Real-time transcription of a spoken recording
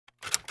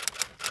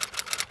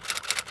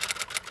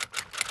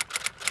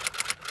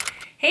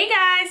Hey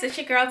guys, it's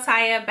your girl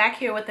Taya back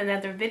here with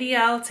another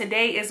video.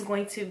 Today is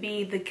going to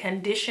be the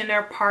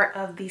conditioner part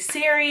of the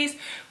series,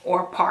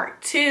 or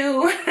part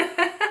 2.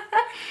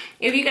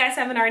 If you guys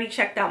haven't already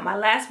checked out my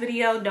last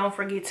video, don't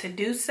forget to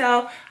do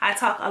so. I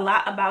talk a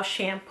lot about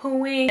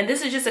shampooing, and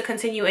this is just a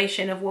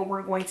continuation of what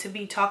we're going to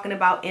be talking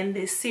about in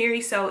this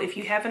series. So if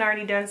you haven't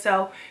already done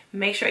so,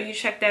 make sure you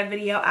check that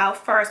video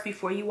out first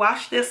before you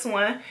watch this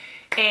one.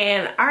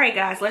 And all right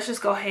guys, let's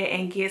just go ahead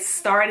and get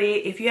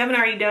started. If you haven't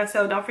already done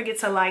so, don't forget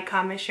to like,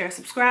 comment, share,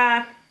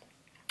 subscribe,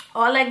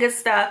 all that good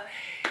stuff.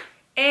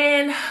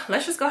 And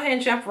let's just go ahead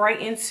and jump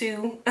right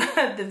into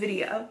the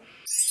video.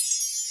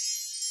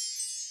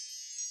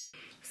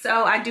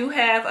 So I do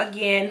have,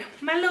 again,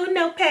 my little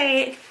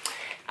notepad.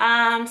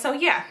 So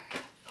yeah,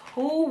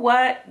 who,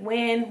 what,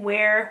 when,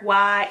 where,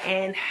 why,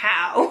 and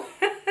how.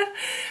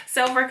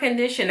 So for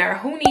conditioner,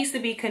 who needs to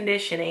be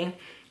conditioning?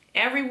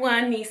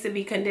 Everyone needs to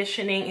be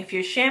conditioning. If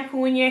you're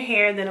shampooing your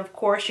hair, then of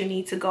course you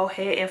need to go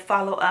ahead and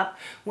follow up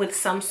with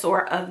some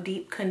sort of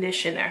deep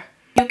conditioner.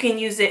 You can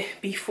use it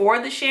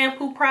before the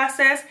shampoo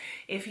process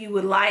if you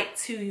would like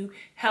to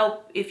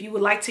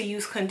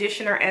use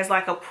conditioner as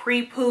like a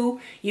pre-poo.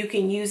 You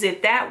can use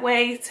it that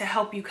way to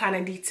help you kind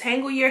of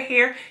detangle your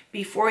hair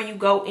before you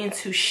go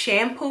into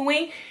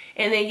shampooing.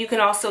 And then you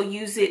can also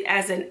use it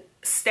as a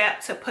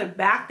step to put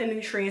back the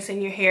nutrients in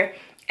your hair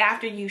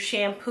after you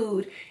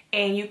shampooed,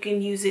 and you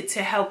can use it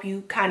to help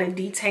you kind of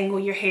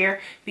detangle your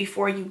hair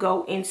before you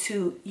go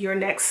into your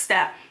next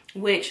step,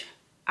 which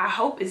I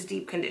hope is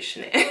deep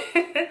conditioning.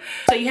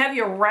 So you have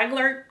your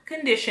regular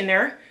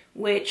conditioner,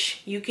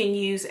 which you can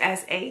use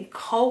as a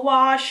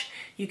co-wash.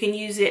 You can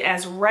use it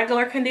as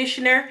regular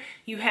conditioner.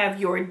 You have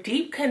your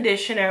deep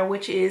conditioner,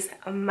 which is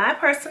my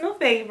personal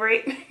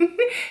favorite.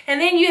 And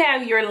then you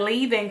have your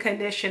leave-in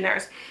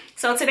conditioners.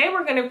 So today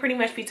we're going to pretty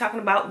much be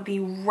talking about the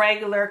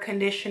regular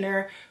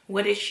conditioner,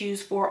 what it's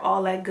used for,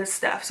 all that good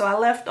stuff. So I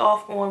left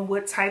off on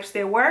what types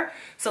there were.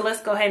 So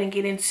let's go ahead and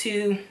get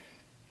into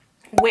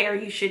where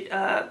you should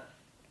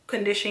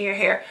condition your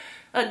hair.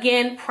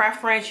 Again,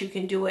 preference, you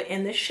can do it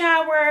in the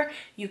shower,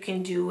 you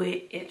can do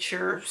it at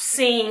your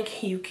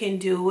sink, you can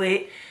do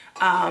it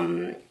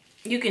in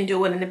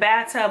the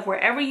bathtub,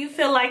 wherever you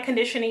feel like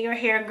conditioning your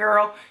hair,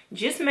 girl.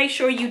 Just make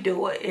sure you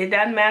do it. It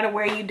doesn't matter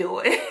where you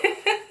do it.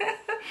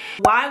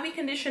 Why we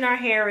condition our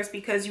hair is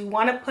because you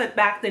want to put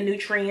back the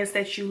nutrients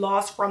that you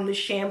lost from the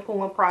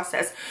shampooing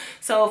process.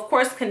 So of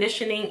course,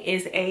 conditioning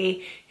is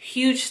a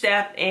huge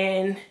step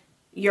in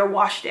your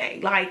wash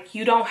day.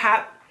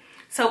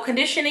 So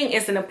conditioning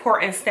is an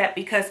important step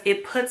because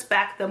it puts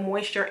back the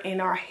moisture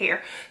in our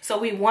hair. So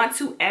we want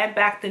to add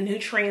back the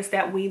nutrients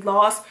that we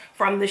lost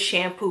from the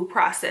shampoo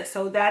process.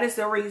 So that is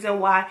the reason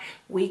why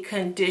we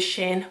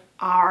condition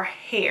our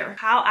hair.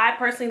 How I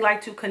personally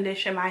like to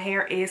condition my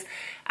hair is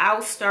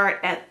I'll start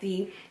at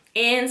the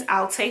ends.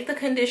 I'll take the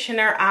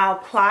conditioner, I'll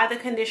apply the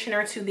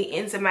conditioner to the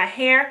ends of my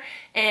hair,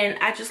 and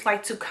I just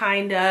like to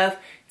kind of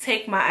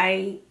take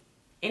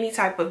any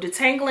type of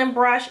detangling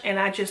brush, and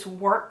I just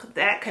work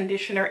that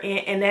conditioner in,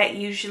 and that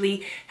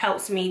usually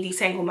helps me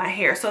detangle my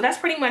hair. So that's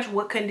pretty much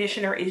what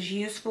conditioner is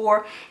used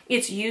for.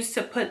 It's used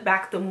to put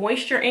back the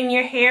moisture in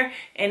your hair,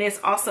 and it's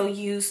also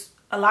used,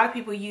 a lot of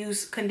people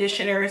use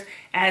conditioners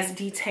as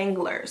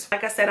detanglers.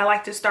 Like I said, I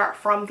like to start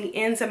from the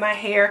ends of my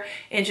hair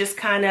and just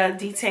kind of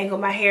detangle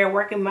my hair,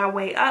 working my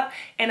way up.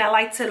 And I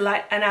like to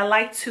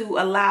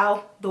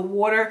allow the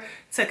water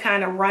to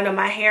kind of run on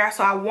my hair.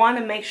 So I want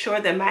to make sure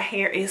that my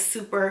hair is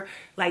super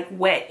like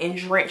wet and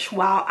drenched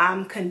while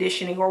I'm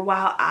conditioning, or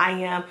while I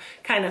am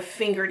kind of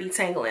finger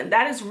detangling.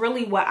 That is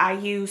really what I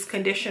use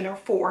conditioner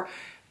for.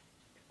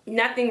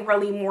 Nothing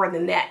really more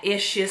than that.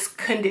 It's just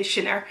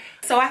conditioner.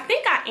 So I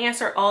think I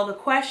answered all the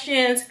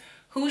questions.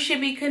 Who should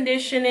be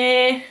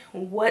conditioning,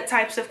 what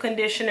types of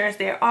conditioners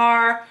there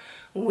are,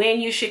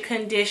 when you should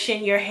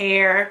condition your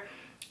hair,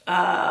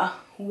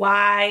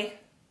 why,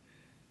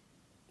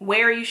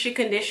 where you should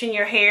condition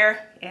your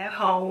hair at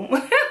home,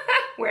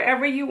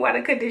 wherever you want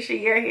to condition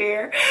your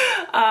hair,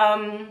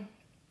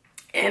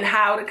 and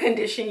how to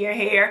condition your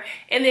hair.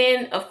 And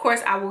then of course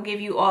I will give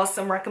you all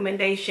some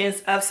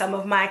recommendations of some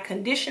of my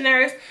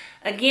conditioners.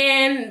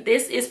 Again,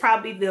 this is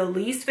probably the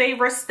least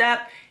favorite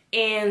step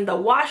in the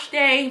wash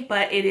day,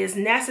 but it is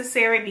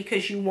necessary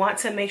because you want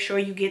to make sure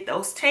you get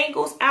those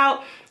tangles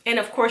out, and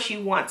of course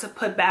you want to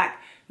put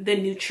back the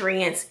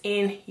nutrients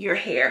in your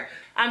hair.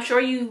 I'm sure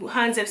you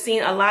Huns have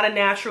seen a lot of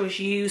naturals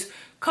use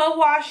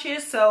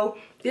co-washes. So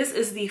this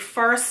is the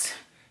first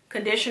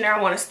conditioner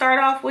I want to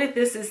start off with.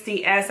 This is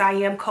the As I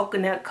Am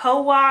Coconut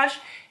Co-Wash.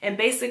 And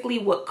basically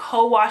what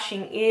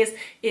co-washing is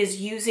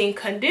using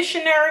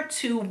conditioner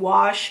to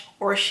wash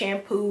or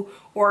shampoo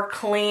or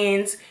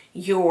cleanse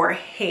your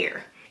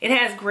hair. It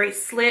has great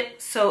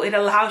slip, so it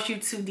allows you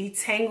to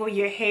detangle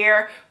your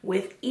hair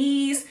with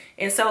ease.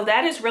 And so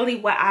that is really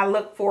what I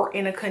look for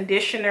in a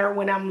conditioner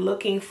when I'm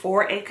looking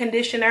for a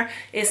conditioner,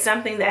 is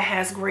something that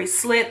has great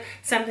slip,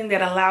 something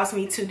that allows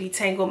me to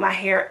detangle my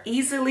hair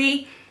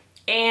easily,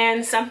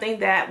 and something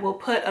that will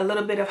put a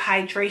little bit of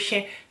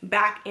hydration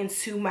back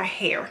into my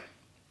hair.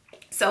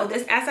 So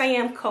this As I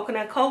Am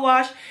coconut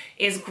co-wash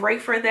is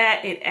great for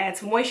that. It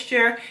adds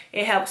moisture,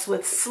 it helps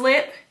with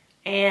slip,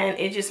 and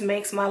it just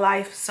makes my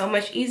life so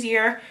much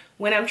easier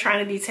when I'm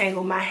trying to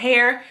detangle my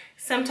hair.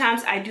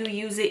 Sometimes I do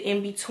use it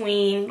in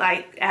between,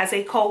 like as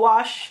a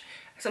co-wash.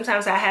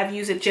 Sometimes I have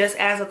used it just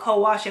as a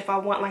co-wash if I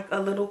want like a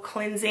little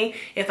cleansing.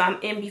 If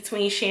I'm in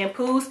between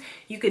shampoos,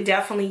 you could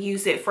definitely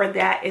use it for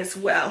that as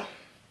well.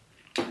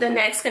 The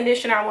next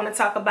conditioner I want to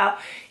talk about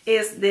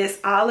is this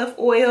olive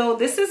oil.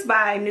 This is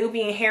by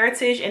Nubian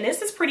Heritage, and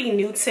this is pretty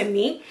new to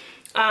me.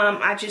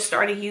 I just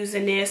started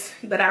using this,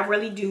 but I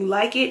really do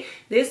like it.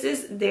 This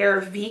is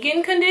their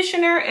vegan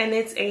conditioner, and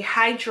it's a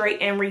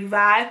hydrate and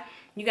revive.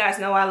 You guys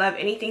know I love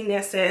anything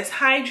that says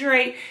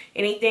hydrate,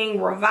 anything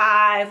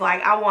revive.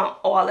 Like, I want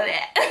all of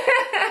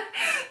that.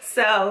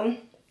 So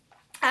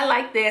I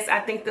like this. I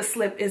think the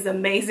slip is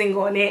amazing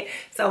on it,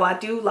 so I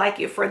do like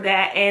it for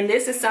that. And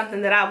this is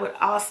something that I would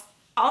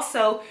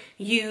also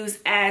use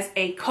as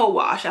a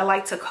co-wash. I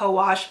like to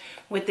co-wash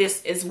with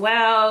this as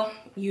well.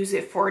 Use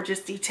it for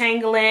just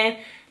detangling.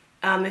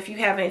 If you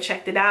haven't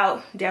checked it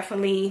out,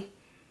 definitely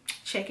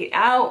check it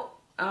out.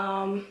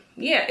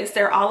 Yeah, it's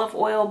their olive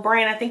oil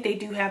brand. I think they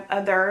do have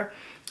other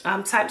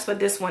types, but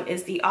this one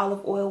is the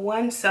olive oil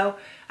one. So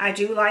I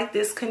do like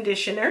this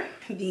conditioner.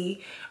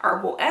 The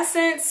herbal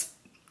essence.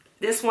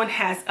 This one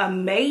has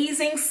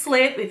amazing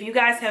slip. If you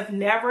guys have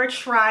never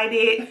tried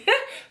it,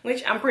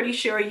 which I'm pretty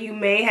sure you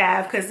may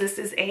have, because this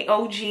is a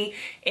OG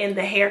in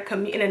the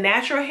in the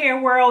natural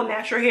hair world,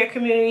 natural hair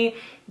community,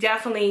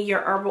 definitely your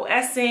herbal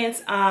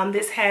essence.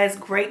 This has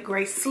great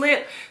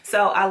slip,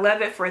 so I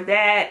love it for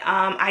that.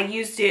 I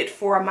used it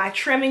for my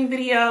trimming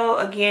video.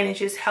 Again, it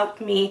just helped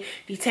me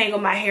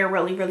detangle my hair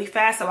really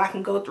fast so I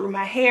can go through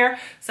my hair.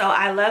 So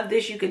I love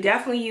this. You could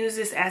definitely use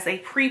this as a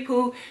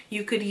pre-poo.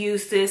 You could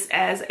use this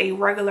as a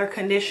regular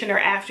conditioner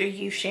after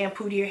you've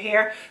shampooed your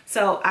hair.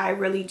 So I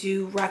really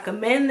do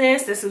recommend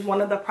this. This is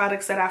one of the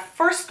products that I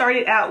first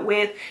started out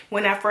with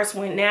when I first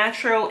went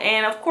natural.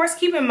 And of course,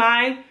 keep in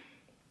mind,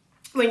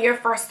 when you're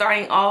first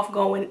starting off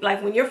going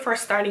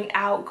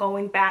out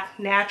going back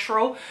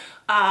natural,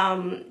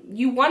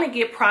 you want to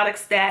get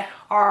products that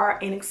are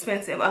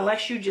inexpensive,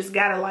 unless you just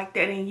got it like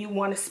that and you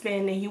want to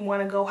spend and you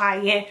want to go high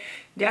end.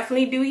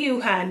 Definitely do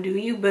you, hun, do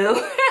you,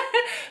 boo.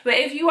 But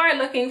if you are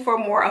looking for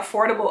more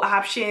affordable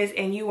options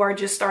and you are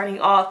just starting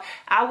off,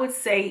 I would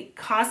say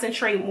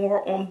concentrate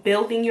more on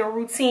building your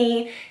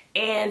routine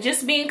and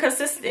just being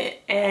consistent.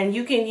 And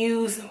you can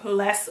use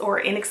less or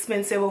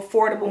inexpensive,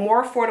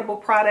 more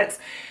affordable products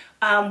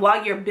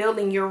while you're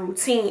building your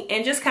routine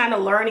and just kind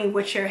of learning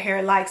what your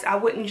hair likes. I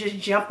wouldn't just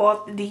jump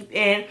off the deep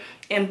end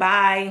and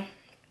buy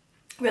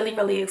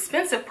really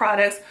expensive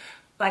products,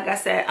 like I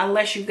said,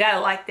 unless you got it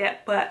like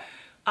that. But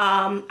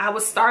I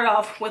would start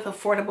off with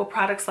affordable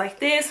products like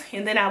this,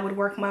 and then I would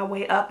work my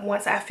way up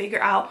once I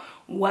figure out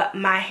what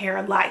my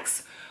hair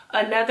likes.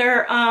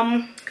 Another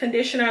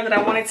conditioner that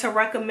I wanted to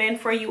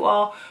recommend for you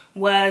all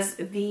was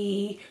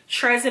the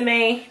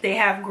Tresemme. They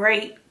have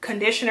great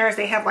conditioners.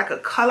 They have like a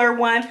color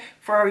one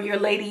for your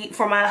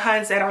for my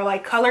Huns that are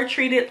like color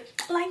treated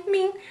like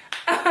me.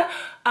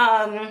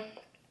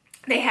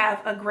 They have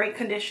a great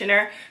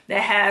conditioner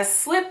that has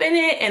slip in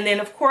it. And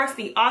then of course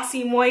the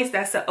Aussie Moist,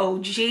 that's the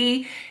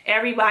OG.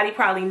 Everybody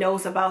probably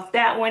knows about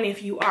that one.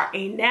 If you are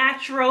a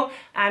natural,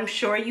 I'm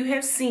sure you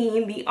have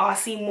seen the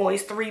Aussie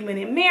Moist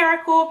 3-Minute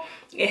Miracle.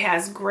 It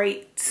has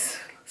great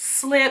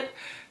slip,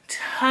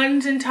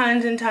 tons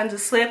of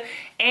slip.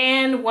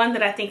 And one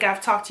that I think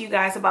I've talked to you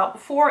guys about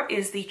before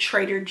is the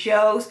Trader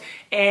Joe's,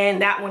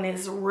 and that one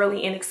is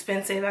really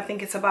inexpensive. I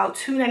think it's about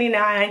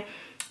 $2.99.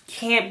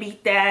 Can't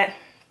beat that.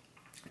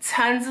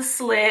 Tons of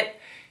slip.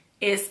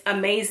 It's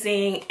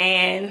amazing.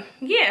 And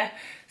yeah,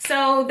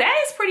 so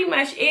that is pretty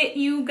much it,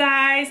 you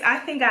guys. I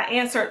think I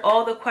answered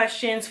all the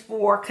questions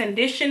for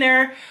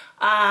conditioner.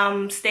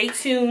 Stay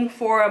tuned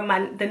for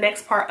the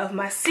next part of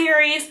my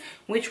series,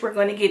 which we're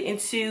going to get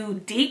into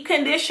deep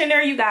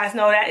conditioner. You guys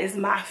know that is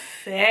my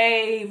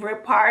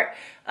favorite part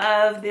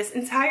of this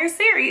entire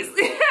series.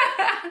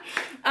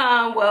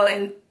 Well,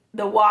 in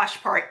the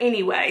wash part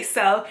anyway.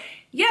 So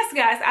yes,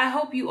 guys, I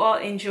hope you all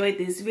enjoyed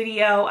this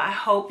video. I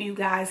hope you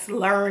guys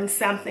learned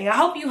something. I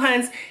hope you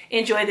Huns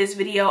enjoyed this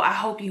video. I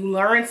hope you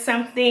learned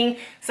something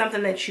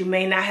that you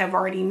may not have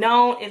already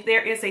known. If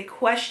there is a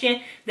question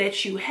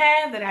that you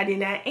have that I did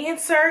not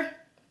answer,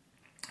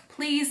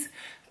 please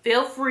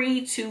feel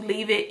free to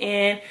leave it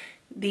in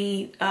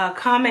the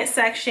comment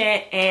section,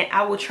 and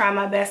I will try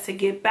my best to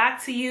get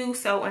back to you.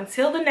 So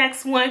until the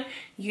next one,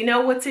 you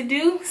know what to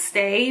do.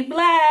 Stay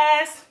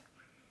blessed.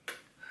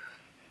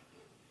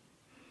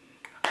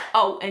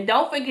 Oh, and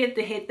don't forget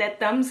to hit that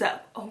thumbs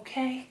up,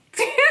 okay?